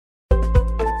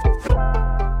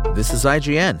This is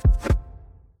IGN.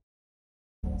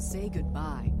 Say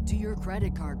goodbye to your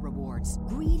credit card rewards.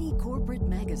 Greedy corporate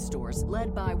mega stores,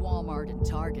 led by Walmart and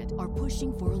Target, are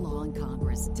pushing for a law in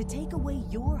Congress to take away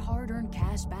your hard-earned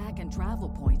cash back and travel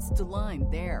points to line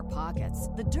their pockets.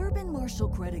 The Durbin-Marshall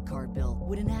credit card bill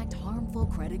would enact harmful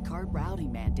credit card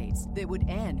routing mandates that would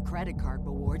end credit card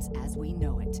rewards as we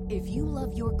know it. If you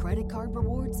love your credit card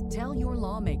rewards, tell your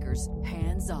lawmakers,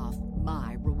 hands off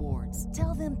my rewards.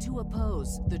 Tell them to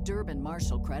oppose the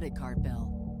Durbin-Marshall credit card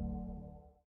bill.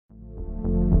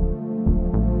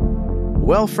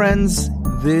 Well, friends,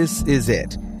 this is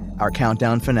it, our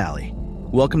countdown finale.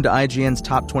 Welcome to IGN's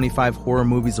Top 25 Horror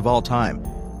Movies of All Time.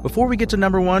 Before we get to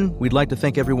number 1, we'd like to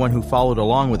thank everyone who followed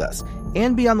along with us,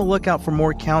 and be on the lookout for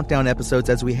more countdown episodes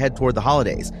as we head toward the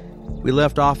holidays. We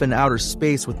left off in outer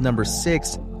space with number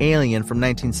 6, Alien from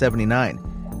 1979.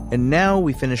 And now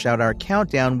we finish out our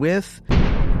countdown with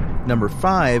number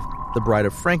 5, The Bride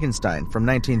of Frankenstein from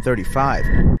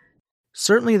 1935.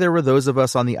 Certainly there were those of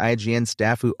us on the IGN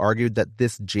staff who argued that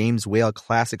this James Whale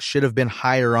classic should have been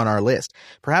higher on our list,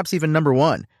 perhaps even number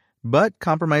 1. But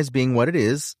compromise being what it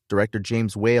is, director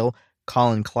James Whale,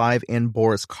 Colin Clive, and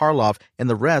Boris Karloff and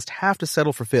the rest have to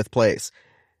settle for 5th place.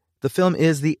 The film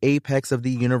is the apex of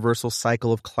the universal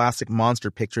cycle of classic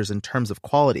monster pictures in terms of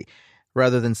quality.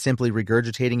 Rather than simply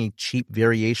regurgitating a cheap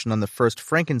variation on the first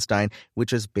Frankenstein,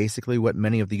 which is basically what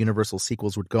many of the Universal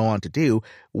sequels would go on to do,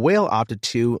 Whale opted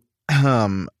to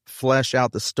flesh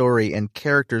out the story and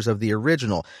characters of the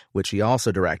original, which he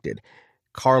also directed.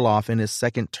 Karloff, in his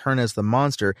second turn as the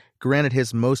monster, granted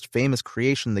his most famous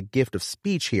creation the gift of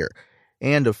speech here,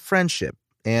 and of friendship,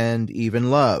 and even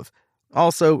love.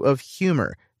 Also of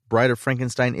humor. Bride of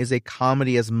Frankenstein is a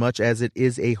comedy as much as it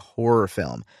is a horror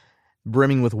film.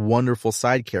 Brimming with wonderful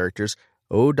side characters,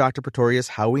 oh, Dr. Pretorius,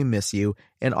 how we miss you,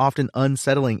 and often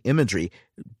unsettling imagery.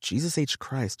 Jesus H.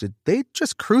 Christ, did they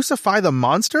just crucify the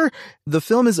monster? The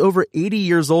film is over 80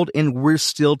 years old and we're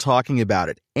still talking about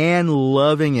it, and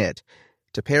loving it.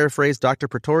 To paraphrase Dr.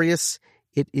 Pretorius,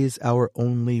 it is our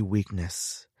only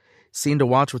weakness. Scene to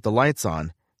watch with the lights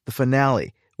on, the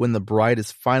finale, when the bride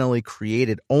is finally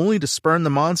created only to spurn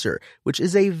the monster, which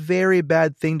is a very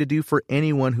bad thing to do for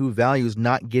anyone who values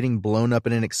not getting blown up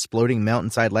in an exploding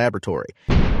mountainside laboratory.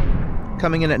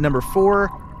 Coming in at number 4,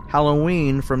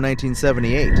 Halloween from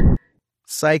 1978.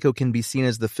 Psycho can be seen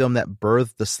as the film that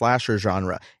birthed the slasher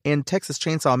genre, and Texas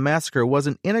Chainsaw Massacre was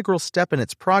an integral step in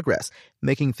its progress,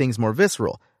 making things more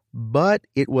visceral. But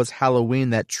it was Halloween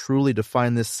that truly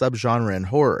defined this subgenre in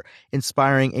horror,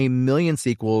 inspiring a million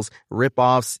sequels,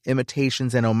 rip-offs,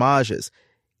 imitations, and homages.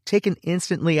 Take an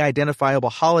instantly identifiable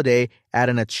holiday, add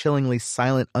in a chillingly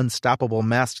silent, unstoppable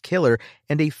masked killer,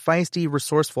 and a feisty,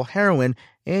 resourceful heroine,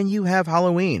 and you have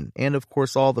Halloween, and of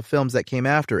course all the films that came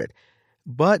after it.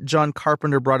 But John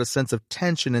Carpenter brought a sense of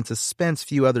tension and suspense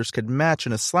few others could match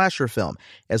in a slasher film,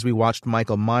 as we watched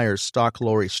Michael Myers stalk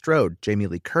Laurie Strode, Jamie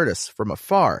Lee Curtis, from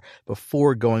afar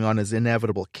before going on his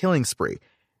inevitable killing spree.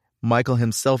 Michael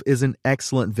himself is an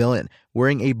excellent villain,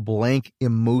 wearing a blank,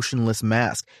 emotionless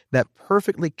mask that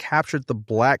perfectly captured the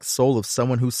black soul of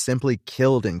someone who simply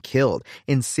killed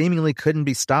and seemingly couldn't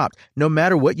be stopped, no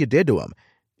matter what you did to him.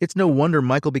 It's no wonder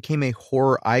Michael became a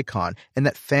horror icon and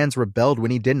that fans rebelled when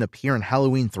he didn't appear in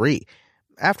Halloween 3.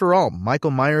 After all,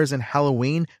 Michael Myers and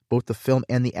Halloween, both the film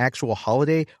and the actual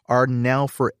holiday, are now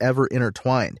forever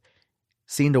intertwined.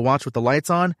 Scene to watch with the lights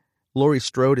on? Laurie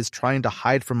Strode is trying to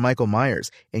hide from Michael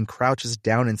Myers and crouches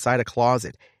down inside a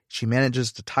closet. She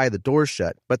manages to tie the door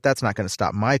shut, but that's not going to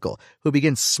stop Michael, who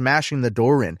begins smashing the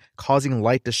door in, causing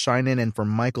light to shine in and for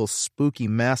Michael's spooky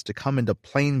mask to come into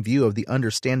plain view of the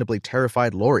understandably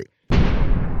terrified Laurie.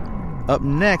 Up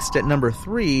next at number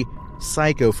 3,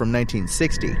 Psycho from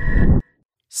 1960.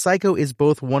 Psycho is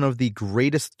both one of the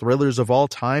greatest thrillers of all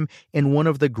time and one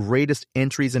of the greatest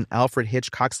entries in Alfred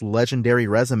Hitchcock's legendary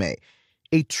resume.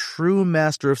 A true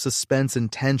master of suspense and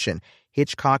tension,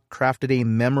 Hitchcock crafted a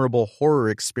memorable horror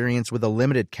experience with a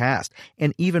limited cast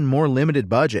and even more limited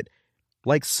budget.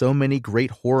 Like so many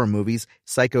great horror movies,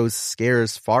 Psycho's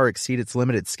scares far exceed its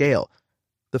limited scale.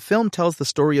 The film tells the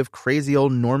story of crazy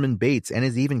old Norman Bates and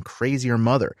his even crazier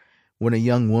mother. When a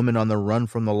young woman on the run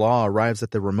from the law arrives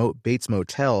at the remote Bates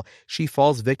Motel, she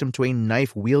falls victim to a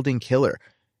knife-wielding killer.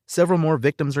 Several more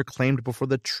victims are claimed before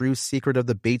the true secret of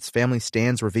the Bates family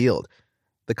stands revealed.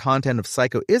 The content of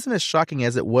Psycho isn't as shocking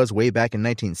as it was way back in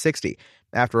 1960.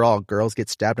 After all, girls get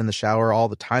stabbed in the shower all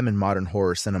the time in modern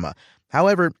horror cinema.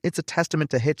 However, it's a testament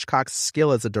to Hitchcock's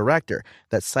skill as a director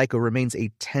that Psycho remains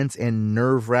a tense and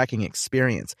nerve-wracking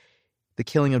experience. The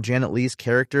killing of Janet Leigh's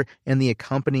character and the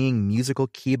accompanying musical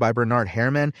key by Bernard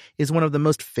Herrmann is one of the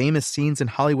most famous scenes in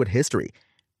Hollywood history.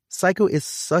 Psycho is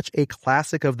such a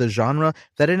classic of the genre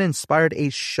that it inspired a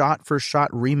shot-for-shot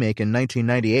remake in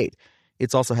 1998.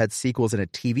 It's also had sequels and a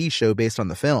TV show based on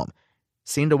the film.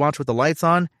 Scene to watch with the lights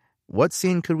on? What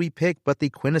scene could we pick but the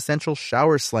quintessential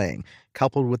shower slaying?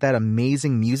 Coupled with that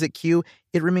amazing music cue,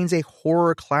 it remains a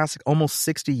horror classic almost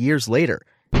 60 years later.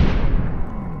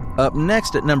 Up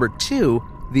next at number 2,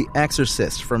 The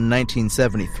Exorcist from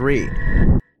 1973.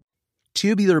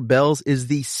 Tubular Bells is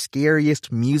the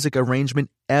scariest music arrangement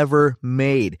ever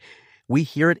made. We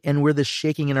hear it and we're the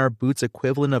shaking in our boots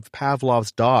equivalent of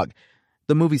Pavlov's dog.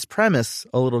 The movie's premise,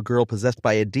 a little girl possessed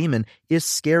by a demon, is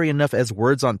scary enough as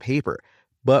words on paper.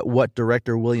 But what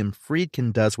director William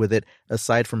Friedkin does with it,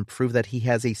 aside from prove that he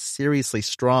has a seriously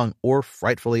strong or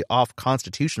frightfully off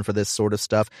constitution for this sort of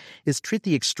stuff, is treat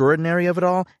the extraordinary of it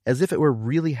all as if it were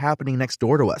really happening next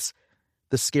door to us.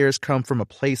 The scares come from a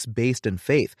place based in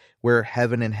faith, where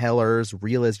heaven and hell are as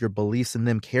real as your beliefs in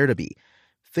them care to be.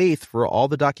 Faith, for all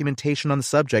the documentation on the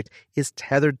subject, is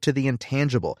tethered to the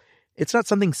intangible. It's not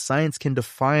something science can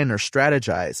define or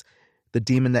strategize. The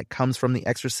demon that comes from the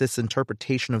Exorcist's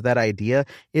interpretation of that idea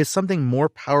is something more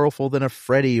powerful than a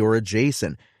Freddy or a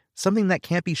Jason, something that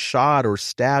can't be shot or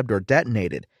stabbed or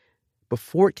detonated.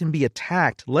 Before it can be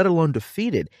attacked, let alone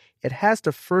defeated, it has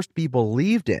to first be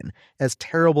believed in, as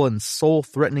terrible and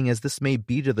soul-threatening as this may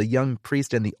be to the young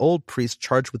priest and the old priest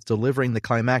charged with delivering the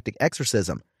climactic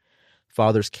exorcism.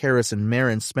 Fathers Karras and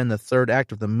Marin spend the third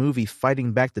act of the movie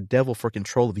fighting back the devil for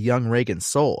control of young Reagan's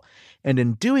soul, and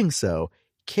in doing so,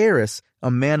 Karras,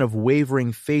 a man of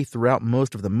wavering faith throughout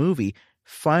most of the movie,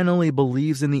 finally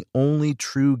believes in the only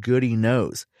true good he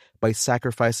knows, by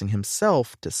sacrificing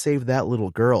himself to save that little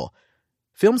girl.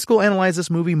 Film school analyze this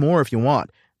movie more if you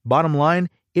want. Bottom line,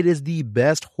 it is the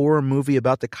best horror movie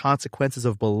about the consequences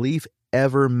of belief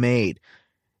ever made.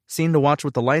 Scene to watch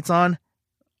with the lights on?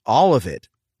 All of it.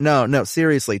 No,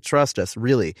 seriously, trust us,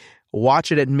 really.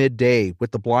 Watch it at midday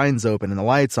with the blinds open and the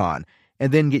lights on,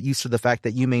 and then get used to the fact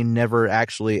that you may never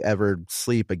actually ever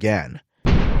sleep again.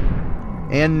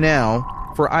 And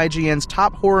now, for IGN's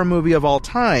top horror movie of all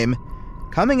time,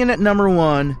 coming in at number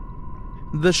 1,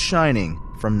 The Shining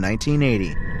from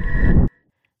 1980.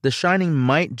 The Shining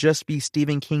might just be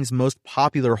Stephen King's most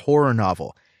popular horror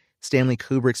novel. Stanley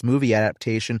Kubrick's movie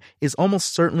adaptation is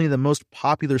almost certainly the most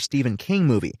popular Stephen King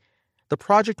movie. The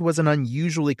project was an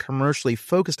unusually commercially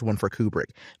focused one for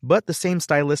Kubrick, but the same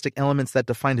stylistic elements that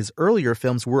defined his earlier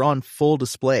films were on full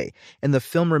display, and the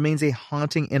film remains a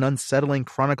haunting and unsettling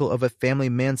chronicle of a family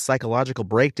man's psychological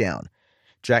breakdown.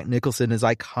 Jack Nicholson is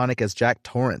iconic as Jack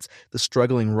Torrance, the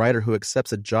struggling writer who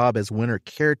accepts a job as winter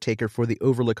caretaker for the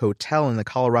Overlook Hotel in the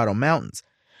Colorado mountains.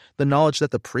 The knowledge that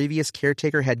the previous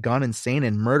caretaker had gone insane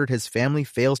and murdered his family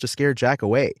fails to scare Jack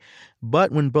away.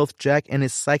 But when both Jack and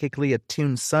his psychically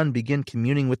attuned son begin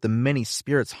communing with the many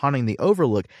spirits haunting the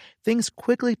Overlook, things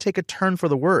quickly take a turn for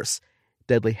the worse.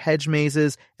 Deadly hedge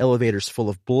mazes, elevators full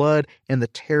of blood, and the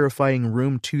terrifying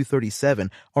Room 237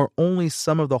 are only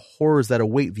some of the horrors that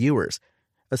await viewers.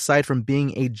 Aside from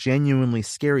being a genuinely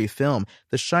scary film,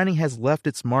 The Shining has left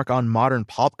its mark on modern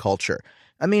pop culture.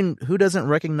 I mean, who doesn't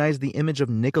recognize the image of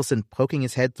Nicholson poking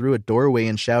his head through a doorway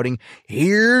and shouting,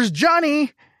 "Here's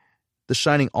Johnny!" The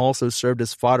Shining also served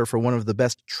as fodder for one of the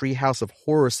best treehouse of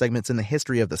horror segments in the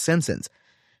history of The Simpsons.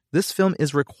 This film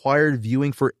is required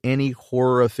viewing for any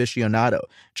horror aficionado.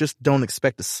 Just don't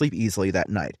expect to sleep easily that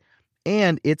night.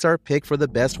 And it's our pick for the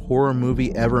best horror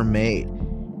movie ever made.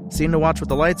 Scene to watch with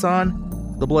the lights on?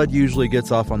 The blood usually gets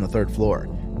off on the third floor.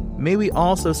 May we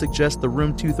also suggest the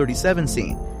Room 237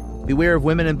 scene? Beware of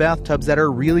women in bathtubs that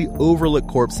are really Overlook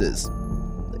corpses.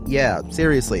 Yeah,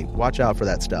 seriously, watch out for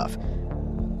that stuff.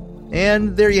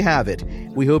 And there you have it.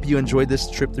 We hope you enjoyed this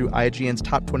trip through IGN's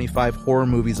top 25 horror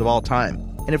movies of all time.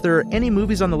 And if there are any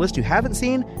movies on the list you haven't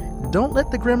seen, don't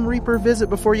let the Grim Reaper visit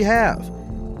before you have.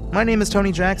 My name is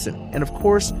Tony Jackson, and of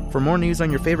course, for more news on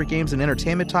your favorite games and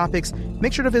entertainment topics,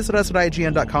 make sure to visit us at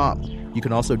IGN.com. You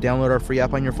can also download our free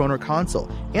app on your phone or console,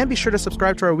 and be sure to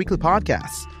subscribe to our weekly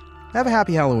podcasts. Have a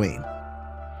happy Halloween.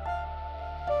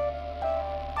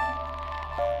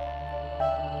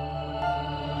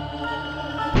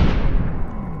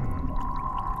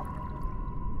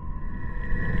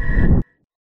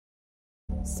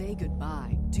 Say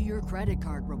goodbye to your credit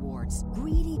card rewards.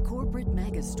 Greedy corporate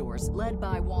mega stores, led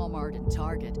by Walmart and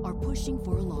Target, are pushing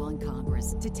for a law in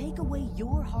Congress to take away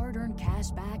your hard-earned cash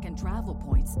back and travel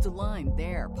points to line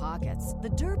their pockets. The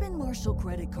Durbin-Marshall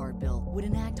credit card bill would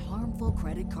enact harmful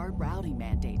credit card routing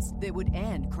mandates that would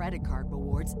end credit card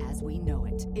rewards as we know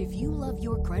it. If you love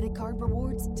your credit card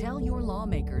rewards, tell your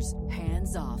lawmakers,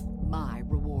 hands off my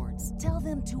rewards. Tell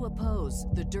them to oppose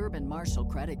the Durbin-Marshall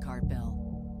credit card bill.